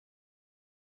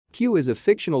Q is a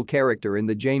fictional character in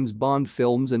the James Bond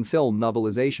films and film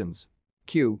novelisations.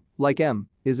 Q, like M,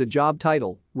 is a job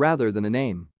title rather than a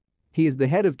name. He is the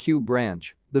head of Q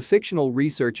Branch, the fictional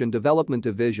research and development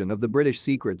division of the British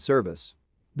Secret Service.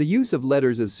 The use of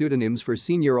letters as pseudonyms for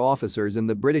senior officers in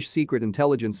the British Secret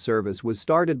Intelligence Service was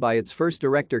started by its first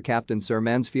director, Captain Sir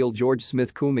Mansfield George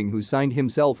Smith-Cumming, who signed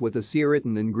himself with a C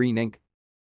written in green ink.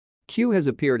 Q has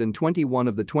appeared in 21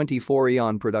 of the 24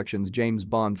 Eon Productions James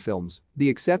Bond films, the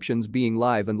exceptions being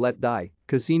Live and Let Die,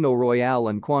 Casino Royale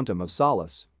and Quantum of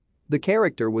Solace. The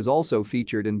character was also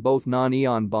featured in both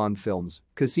non-Eon Bond films,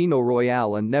 Casino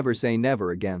Royale and Never Say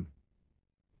Never Again.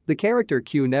 The character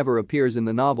Q never appears in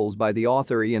the novels by the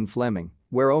author Ian Fleming,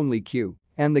 where only Q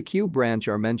and the Q Branch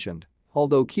are mentioned,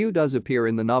 although Q does appear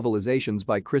in the novelisations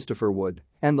by Christopher Wood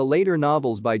and the later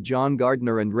novels by John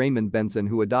Gardner and Raymond Benson,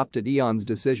 who adopted Eon's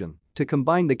decision to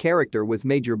combine the character with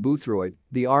Major Boothroyd,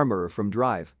 the armorer from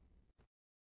Drive.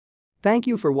 Thank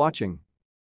you for watching.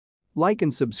 Like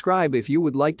and subscribe if you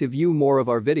would like to view more of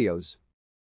our videos.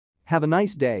 Have a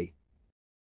nice day.